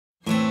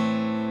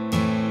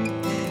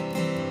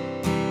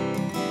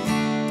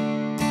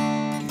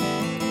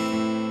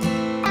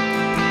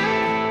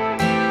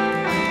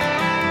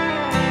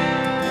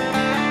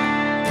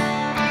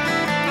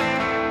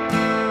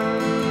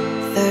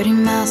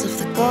miles of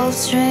the Gulf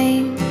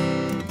Stream,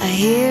 I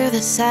hear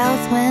the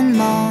south wind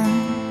moan.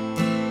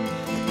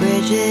 The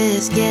bridge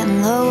is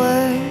getting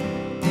lower,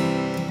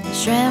 the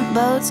shrimp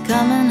boat's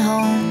coming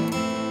home.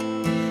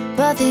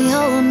 But the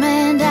old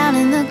man down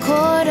in the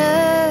quarter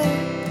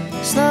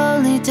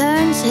slowly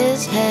turns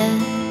his head,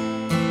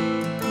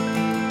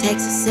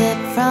 takes a sip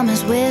from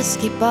his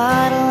whiskey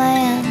bottle,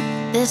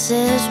 and this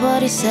is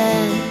what he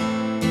said.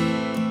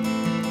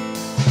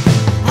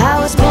 I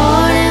was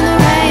born in the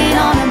rain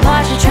on a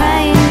Apache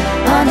train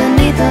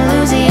underneath the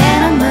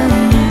Louisiana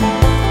moon.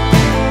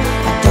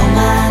 I don't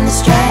mind the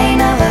strain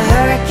of a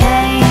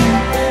hurricane,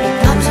 it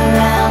comes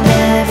around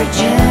every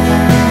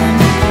June.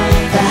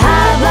 The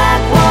high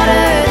black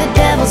water, the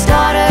devil's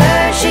daughter,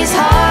 she's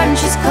hard and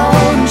she's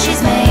cold and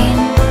she's mean,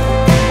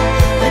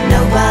 but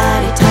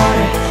nobody taught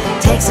her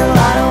it takes a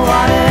lot of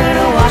water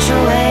to wash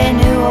away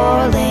New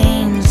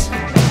Orleans.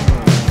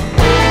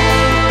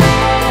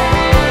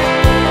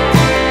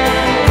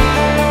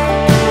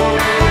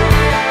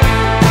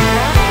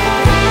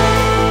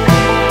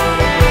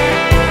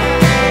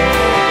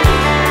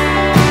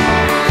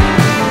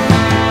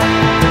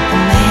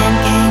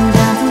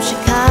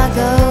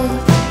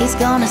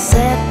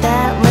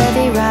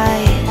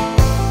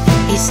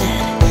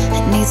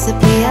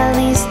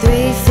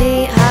 3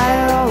 feet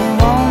higher or we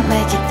won't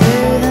make it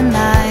through the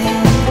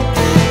night.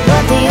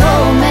 But the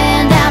old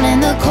man down in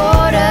the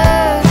quarter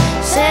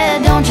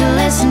said, don't you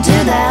listen to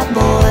that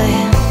boy.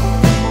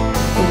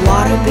 The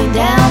water be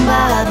down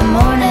by the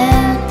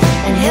morning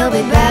and he'll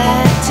be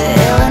back to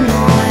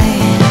Illinois.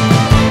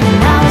 And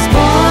I was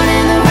born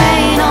in the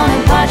rain on a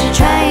Apache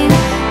train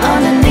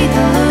underneath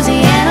the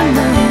Louisiana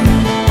moon.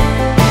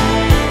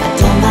 I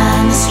don't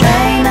mind the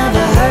strain of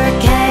a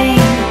hurricane,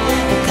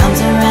 it comes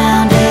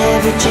around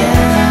every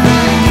June.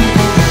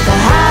 The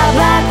high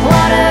black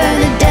water,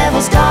 the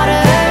devil's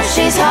daughter,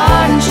 she's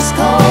hard and she's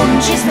cold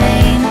and she's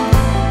mean,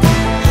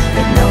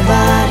 but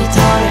nobody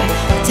taught her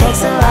it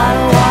takes a lot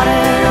of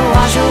water to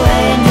wash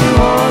away New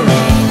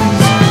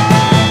Orleans.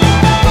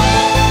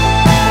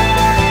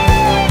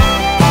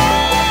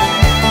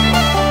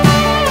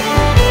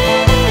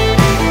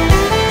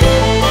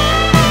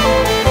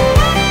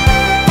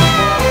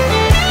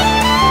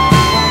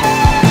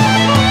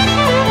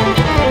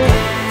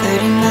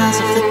 30 miles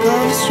of the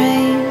Gulf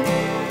Stream,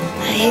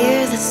 I hear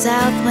the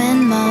south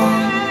wind moan.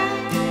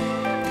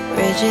 The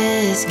bridge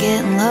is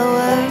getting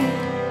lower,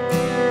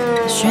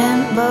 the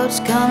shrimp boat's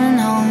coming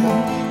home.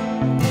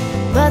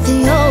 But the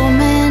old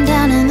man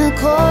down in the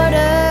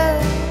quarter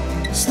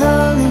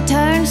slowly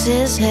turns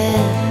his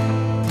head,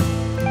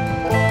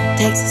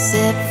 takes a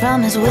sip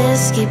from his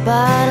whiskey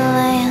bottle,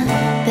 and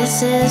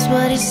this is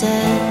what he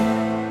said.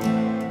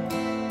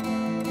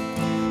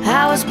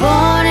 I was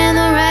born in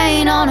the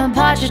rain on a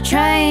Apache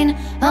train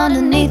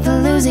underneath the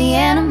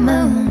Louisiana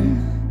moon.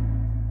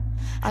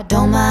 I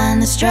don't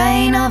mind the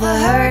strain of a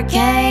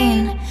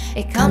hurricane,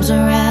 it comes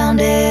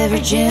around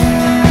every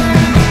June.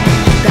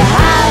 The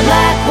high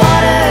black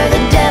water,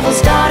 the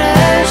devil's daughter,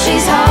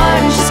 she's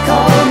hard and she's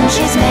cold and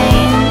she's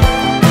mean,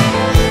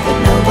 but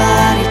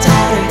nobody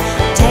taught her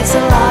it takes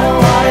a lot of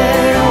water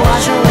to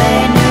wash away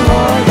New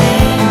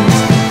Orleans.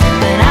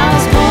 But I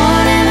was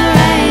born in the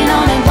rain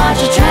on a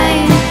Apache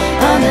train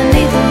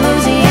underneath the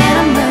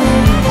Louisiana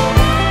moon.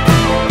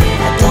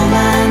 I don't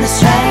mind the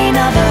strain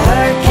of a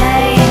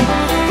hurricane,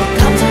 it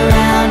comes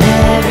around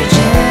every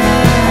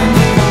June.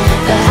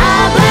 The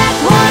high black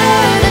water,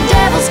 the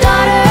devil's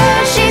daughter,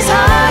 she's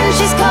hard and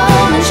she's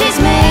cold and she's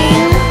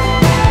mean,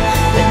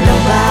 but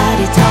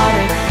nobody taught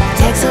her it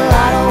takes a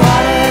lot of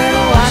water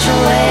to wash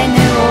away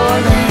New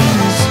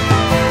Orleans.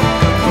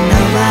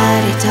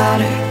 Nobody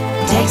taught her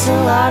it takes a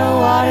lot of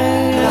water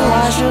to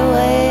wash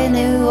away